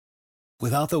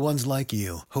Without the ones like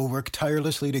you, who work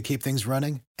tirelessly to keep things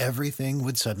running, everything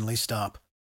would suddenly stop.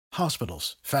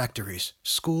 Hospitals, factories,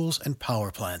 schools, and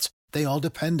power plants, they all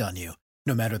depend on you.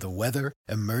 No matter the weather,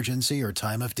 emergency, or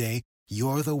time of day,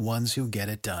 you're the ones who get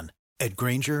it done. At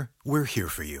Grainger, we're here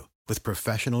for you with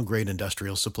professional-grade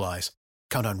industrial supplies.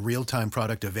 Count on real-time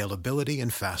product availability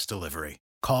and fast delivery.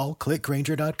 Call, click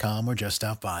Grainger.com, or just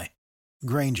stop by.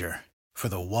 Grainger, for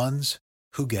the ones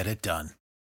who get it done.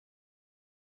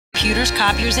 Computers,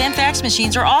 copiers, and fax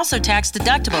machines are also tax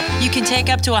deductible. You can take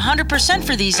up to 100%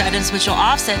 for these items, which will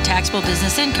offset taxable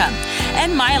business income.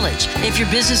 And mileage. If your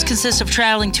business consists of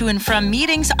traveling to and from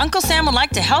meetings, Uncle Sam would like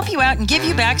to help you out and give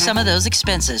you back some of those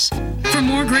expenses. For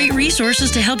more great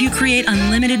resources to help you create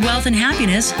unlimited wealth and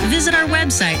happiness, visit our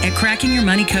website at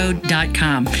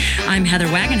crackingyourmoneycode.com. I'm Heather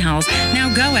Wagenhals. Now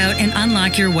go out and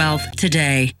unlock your wealth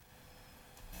today.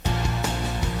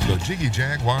 The Jiggy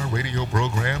Jaguar radio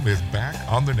program is back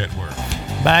on the network.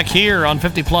 Back here on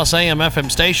 50-plus AM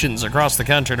FM stations across the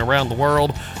country and around the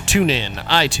world. Tune in,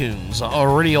 iTunes,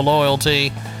 Radio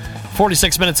Loyalty.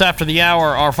 46 minutes after the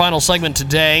hour, our final segment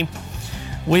today.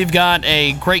 We've got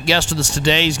a great guest with us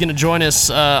today. He's going to join us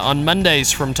on Mondays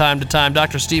from time to time.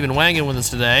 Dr. Stephen Wangen with us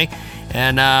today.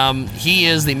 And he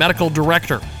is the medical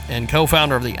director and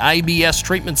co-founder of the IBS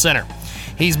Treatment Center.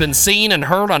 He's been seen and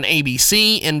heard on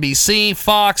ABC, NBC,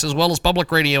 Fox, as well as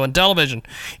public radio and television.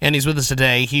 And he's with us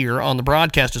today here on the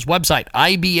broadcast. His website,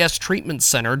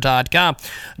 ibstreatmentcenter.com.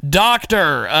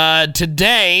 Doctor,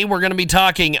 today we're going to be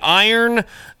talking iron,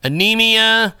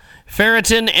 anemia,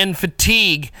 ferritin, and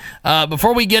fatigue.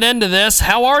 Before we get into this,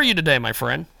 how are you today, my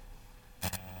friend?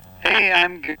 Hey,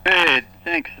 I'm good.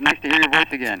 Thanks. Nice to hear your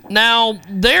voice again. Now,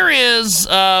 there is,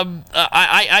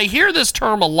 I hear this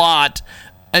term a lot,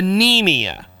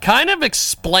 anemia. Kind of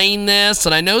explain this,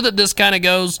 and I know that this kind of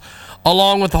goes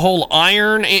along with the whole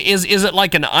iron. Is it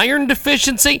like an iron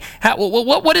deficiency?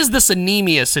 What is this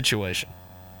anemia situation?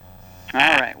 All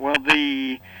right. Well,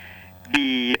 the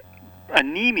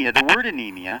anemia, the word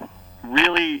anemia,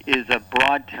 really is a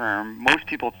broad term. Most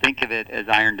people think of it as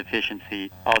iron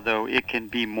deficiency, although it can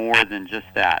be more than just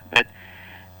that. But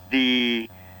the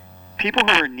people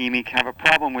who are anemic have a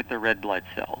problem with their red blood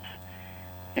cells.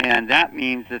 And that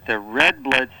means that their red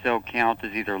blood cell count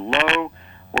is either low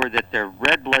or that their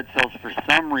red blood cells for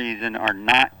some reason are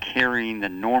not carrying the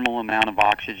normal amount of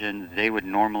oxygen they would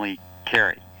normally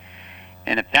carry.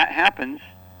 And if that happens,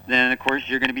 then of course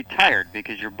you're going to be tired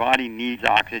because your body needs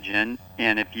oxygen,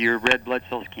 and if your red blood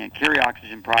cells can't carry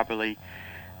oxygen properly,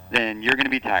 then you're going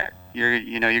to be tired. You're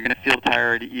going to feel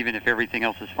tired even if everything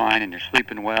else is fine and you're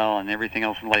sleeping well and everything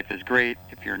else in life is great.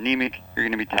 If you're anemic, you're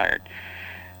going to be tired.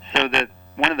 So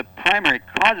one of the primary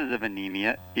causes of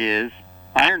anemia is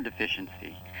iron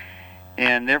deficiency,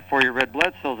 and therefore your red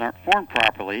blood cells aren't formed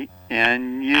properly,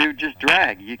 and you just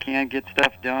drag. You can't get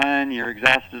stuff done. You're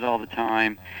exhausted all the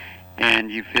time, and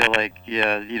you feel like you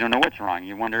don't know what's wrong.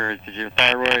 You wonder if it's your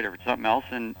thyroid or if it's something else,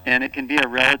 and it can be a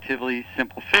relatively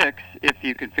simple fix if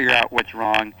you can figure out what's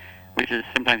wrong, which is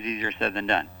sometimes easier said than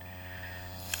done.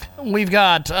 We've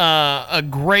got a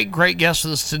great guest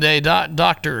with us today.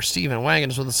 Dr. Stephen Wangen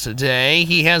is with us today.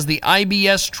 He has the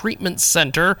IBS Treatment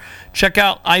Center. Check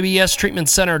out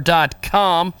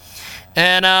ibstreatmentcenter.com.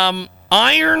 And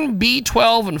iron,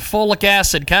 B12, and folic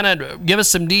acid. Kind of give us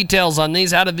some details on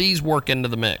these. How do these work into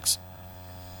the mix?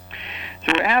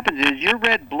 So what happens is your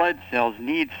red blood cells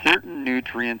need certain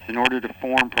nutrients in order to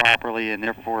form properly and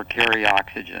therefore carry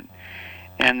oxygen.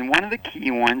 And one of the key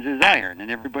ones is iron,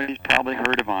 and everybody's probably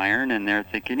heard of iron, and they're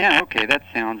thinking, yeah, okay, that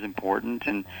sounds important,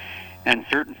 and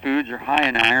certain foods are high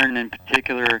in iron, in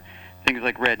particular things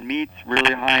like red meat's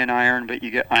really high in iron, but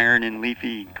you get iron in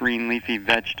green leafy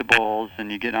vegetables,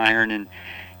 and you get iron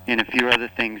in a few other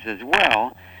things as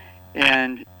well.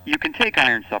 And you can take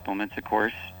iron supplements, of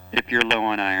course, if you're low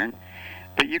on iron,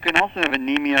 but you can also have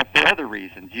anemia for other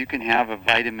reasons. You can have a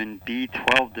vitamin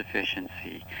B12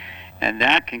 deficiency, and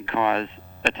that can cause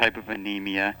a type of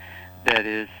anemia that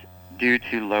is due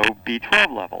to low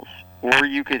B12 levels. Or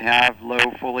you could have low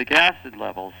folic acid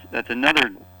levels. That's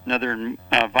another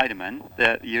vitamin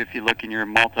that if you look in your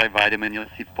multivitamin, you'll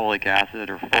see folic acid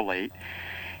or folate.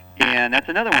 And that's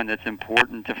another one that's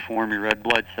important to form your red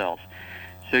blood cells.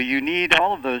 So you need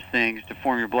all of those things to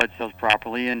form your blood cells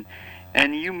properly,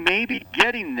 and you may be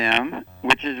getting them,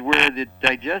 which is where the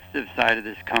digestive side of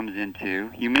this comes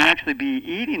into. You may actually be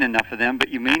eating enough of them, but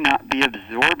you may not be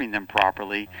absorbing them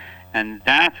properly, and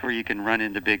that's where you can run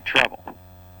into big trouble.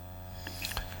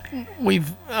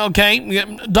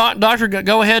 Doctor,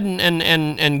 go ahead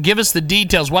and give us the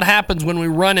details. What happens when we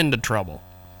run into trouble?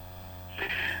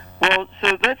 Well,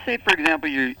 so let's say, for example,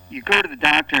 you go to the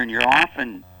doctor and you're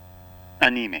often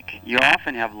anemic. You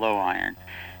often have low iron.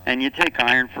 And you take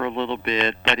iron for a little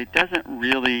bit, but it doesn't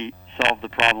really solve the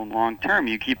problem long term.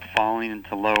 You keep falling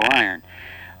into low iron.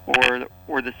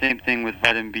 Or the same thing with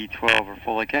vitamin B12 or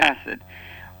folic acid.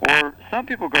 Or some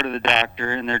people go to the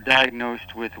doctor and they're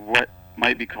diagnosed with what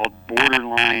might be called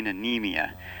borderline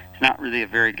anemia. It's not really a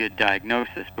very good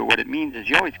diagnosis, but what it means is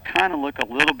you always kind of look a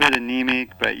little bit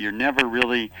anemic, but you're never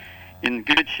really in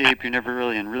good shape, you're never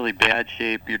really in really bad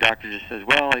shape. Your doctor just says,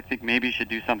 well, I think maybe you should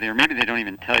do something, or maybe they don't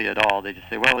even tell you at all. They just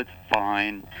say, well, it's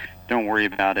fine, don't worry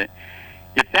about it.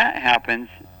 If that happens,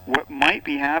 what might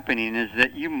be happening is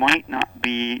that you might not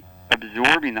be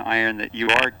absorbing the iron that you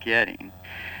are getting.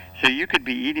 So you could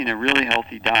be eating a really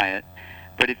healthy diet,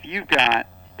 but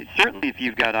certainly if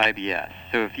you've got IBS,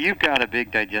 so if you've got a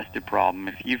big digestive problem,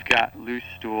 if you've got loose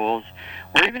stools,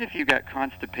 or even if you've got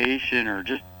constipation or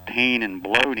just pain and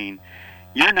bloating,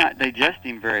 you're not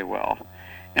digesting very well.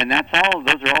 And those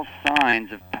are all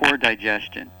signs of poor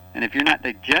digestion. And if you're not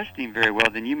digesting very well,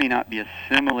 then you may not be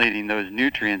assimilating those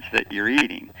nutrients that you're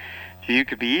eating. So you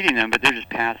could be eating them, but they're just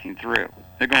passing through.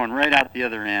 They're going right out the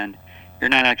other end. You're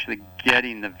not actually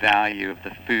getting the value of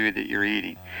the food that you're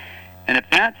eating. And if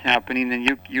that's happening, then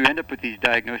you end up with these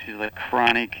diagnoses like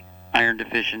chronic iron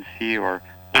deficiency or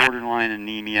borderline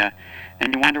anemia,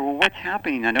 and you wonder, well, what's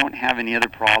happening? I don't have any other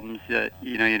problems.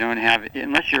 You don't have,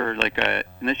 unless you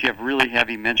have really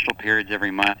heavy menstrual periods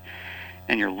every month,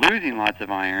 and you're losing lots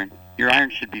of iron. Your iron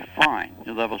should be fine.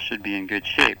 Your levels should be in good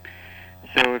shape.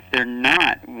 So if they're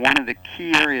not, one of the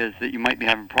key areas that you might be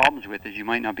having problems with is you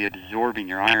might not be absorbing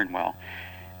your iron well.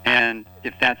 And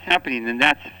if that's happening, then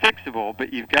that's fixable,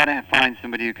 but you've got to find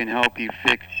somebody who can help you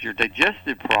fix your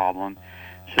digestive problem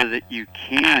so that you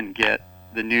can get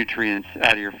the nutrients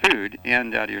out of your food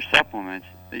and out of your supplements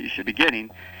that you should be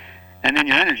getting. And then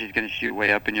your energy is going to shoot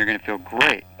way up and you're going to feel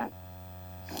great.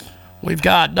 We've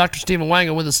got Dr. Stephen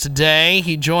Wangen with us today.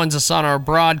 He joins us on our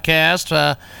broadcast.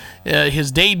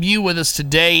 His debut with us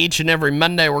today. Each and every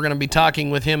Monday we're going to be talking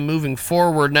with him moving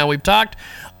forward. Now, we've talked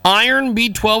iron,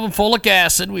 B12, and folic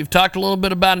acid. We've talked a little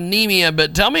bit about anemia,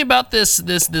 but tell me about this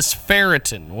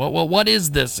ferritin. What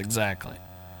is this exactly?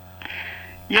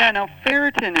 Yeah, now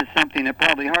ferritin is something that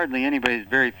probably hardly anybody's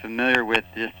very familiar with,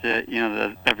 just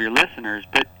of your listeners.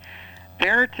 But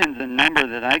ferritin's a number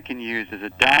that I can use as a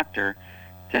doctor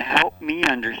to help me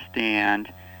understand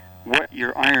what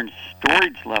your iron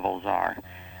storage levels are.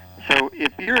 So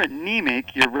if you're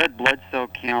anemic, your red blood cell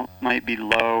count might be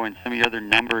low, and some of the other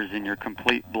numbers in your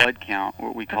complete blood count,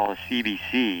 what we call a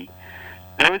CBC,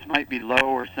 those might be low,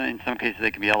 or in some cases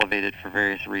they can be elevated for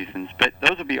various reasons, but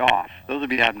those will be off. Those will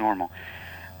be abnormal.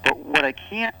 But what I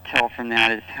can't tell from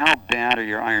that is how bad are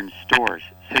your iron stores.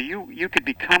 So you could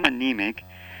become anemic,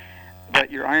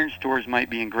 but your iron stores might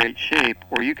be in great shape,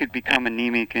 or you could become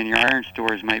anemic and your iron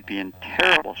stores might be in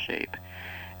terrible shape.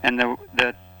 And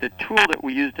the tool that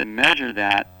we use to measure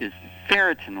that is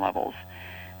ferritin levels.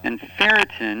 And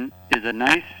ferritin is a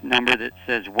nice number that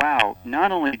says, wow,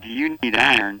 not only do you need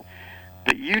iron,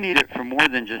 but you need it for more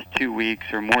than just 2 weeks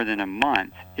or more than a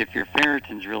month if your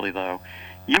ferritin's really low.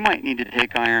 You might need to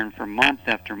take iron for month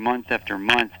after month after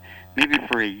month, maybe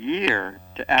for a year,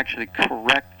 to actually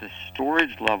correct the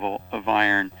storage level of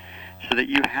iron so that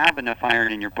you have enough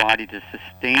iron in your body to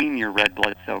sustain your red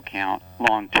blood cell count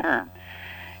long term.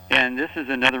 And this is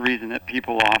another reason that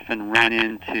people often run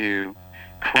into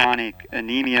chronic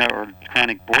anemia or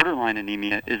chronic borderline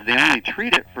anemia, is they only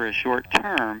treat it for a short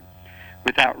term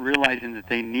without realizing that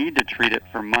they need to treat it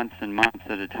for months and months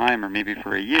at a time, or maybe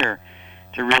for a year,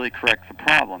 to really correct the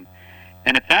problem.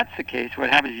 And if that's the case, what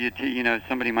happens is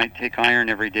somebody might take iron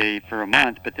every day for a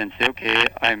month, but then say, okay,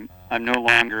 I'm no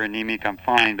longer anemic, I'm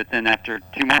fine. But then after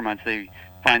 2 more months, they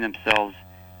find themselves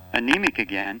anemic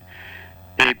again.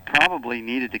 They probably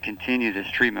needed to continue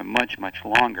this treatment much, much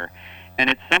longer. And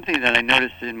it's something that I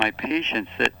noticed in my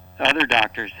patients that other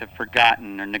doctors have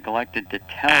forgotten or neglected to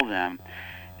tell them,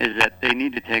 is that they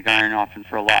need to take iron often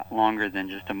for a lot longer than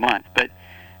just a month. But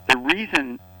the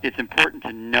reason it's important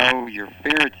to know your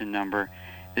ferritin number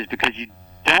is because you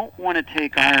don't want to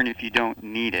take iron if you don't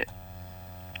need it.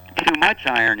 Too much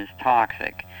iron is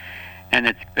toxic, and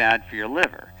it's bad for your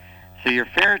liver. So your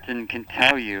ferritin can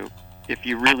tell you if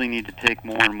you really need to take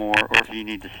more and more, or if you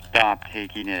need to stop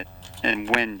taking it. And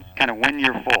when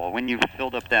you're full, when you've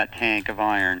filled up that tank of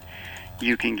iron,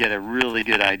 you can get a really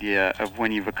good idea of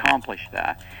when you've accomplished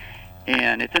that.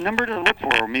 And it's a number to look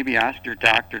for, or maybe ask your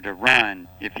doctor to run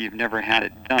if you've never had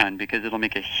it done, because it'll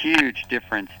make a huge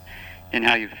difference in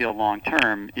how you feel long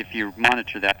term if you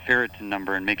monitor that ferritin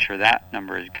number and make sure that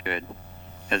number is good,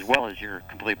 as well as your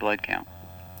complete blood count.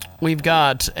 We've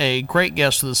got a great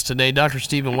guest with us today. Dr.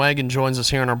 Stephen Wangen joins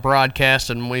us here on our broadcast,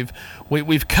 and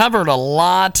we've covered a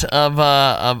lot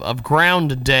of ground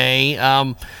today.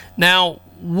 Now,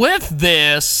 with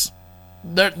this,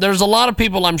 there's a lot of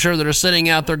people, I'm sure, that are sitting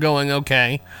out there going,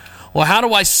 okay, well, how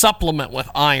do I supplement with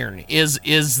iron?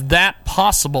 Is that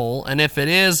possible? And if it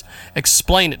is,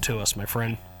 explain it to us, my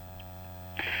friend.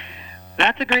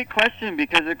 That's a great question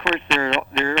because, of course, there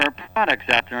are products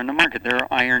out there on the market. There are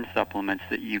iron supplements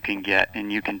that you can get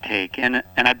and you can take. And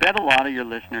I bet a lot of your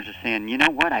listeners are saying, you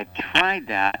know what, I've tried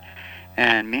that,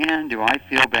 and man, do I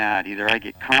feel bad. Either I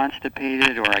get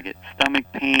constipated or I get stomach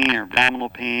pain or abdominal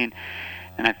pain,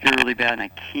 and I feel really bad, and I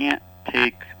can't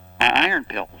take my iron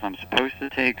pills. I'm supposed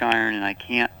to take iron, and I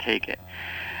can't take it.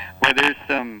 Well, there's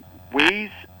some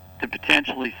ways to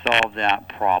potentially solve that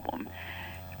problem.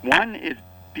 One is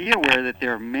be aware that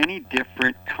there are many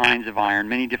different kinds of iron,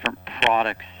 many different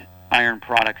products, iron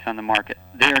products on the market.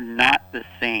 They are not the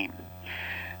same.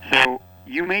 So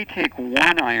you may take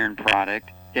one iron product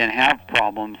and have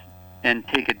problems and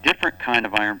take a different kind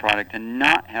of iron product and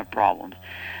not have problems.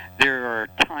 There are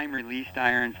time-released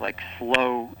irons like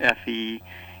Slow Fe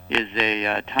is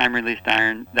a time-released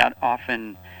iron. That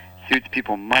often suits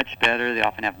people much better. They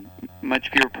often have much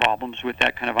fewer problems with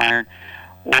that kind of iron.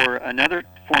 Or another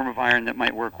form of iron that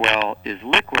might work well is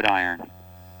liquid iron.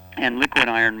 And liquid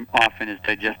iron often is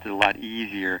digested a lot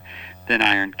easier than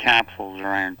iron capsules or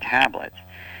iron tablets.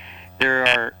 There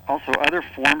are also other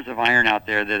forms of iron out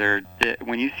there that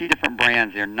when you see different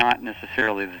brands, they're not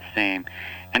necessarily the same.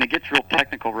 And it gets real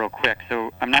technical real quick,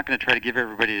 so I'm not going to try to give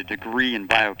everybody a degree in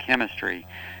biochemistry.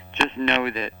 Just know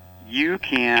that you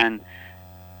can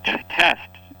test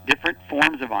different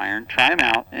forms of iron, try them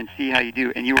out, and see how you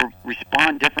do. And you will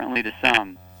respond differently to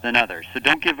some than others. So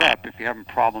don't give up if you're having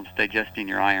problems digesting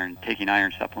your iron, taking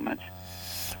iron supplements.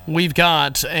 We've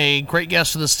got a great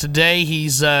guest with us today.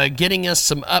 He's getting us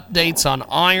some updates on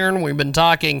iron. We've been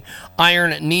talking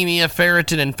iron, anemia,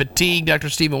 ferritin, and fatigue. Dr.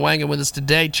 Stephen Wangen with us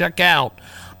today. Check out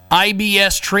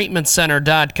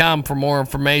ibstreatmentcenter.com for more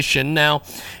information. Now,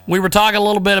 we were talking a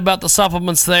little bit about the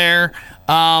supplements there.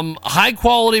 High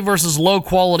quality versus low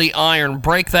quality iron.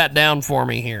 Break that down for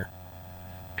me here.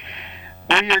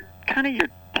 Well, your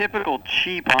typical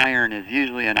cheap iron is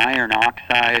usually an iron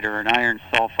oxide or an iron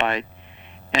sulfide,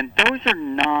 and those are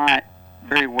not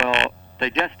very well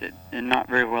digested and not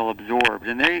very well absorbed,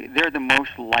 and they're the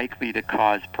most likely to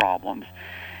cause problems.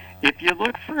 If you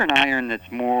look for an iron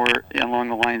that's more along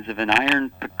the lines of an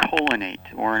iron picolinate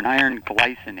or an iron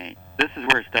glycinate, this is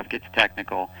where stuff gets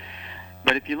technical.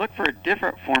 But if you look for a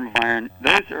different form of iron,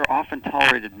 those are often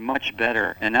tolerated much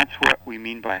better, and that's what we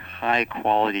mean by high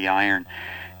quality iron,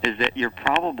 is that you're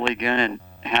probably going to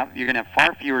have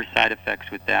far fewer side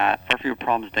effects with that, far fewer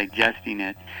problems digesting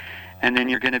it, and then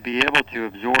you're going to be able to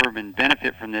absorb and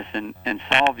benefit from this and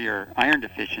solve your iron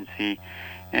deficiency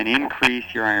and increase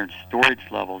your iron storage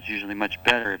levels usually much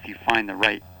better if you find the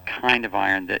right kind of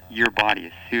iron that your body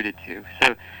is suited to.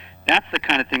 So that's the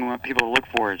kind of thing we want people to look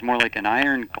for, is more like an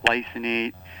iron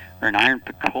glycinate or an iron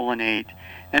picolinate.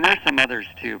 And there's some others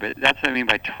too, but that's what I mean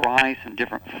by try some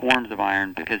different forms of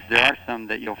iron, because there are some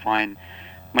that you'll find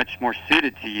much more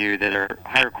suited to you that are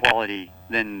higher quality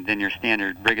than your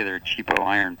standard regular cheapo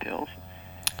iron pills.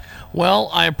 Well,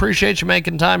 I appreciate you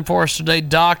making time for us today,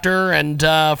 Doctor. And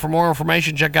for more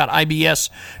information, check out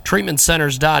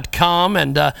ibstreatmentcenters.com.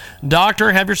 And,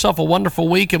 Doctor, have yourself a wonderful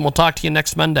week, and we'll talk to you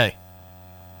next Monday.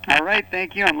 All right,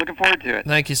 thank you. I'm looking forward to it.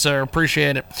 Thank you, sir.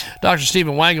 Appreciate it. Dr.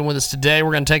 Stephen Wangen with us today.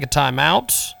 We're going to take a time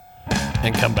out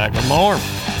and come back with more.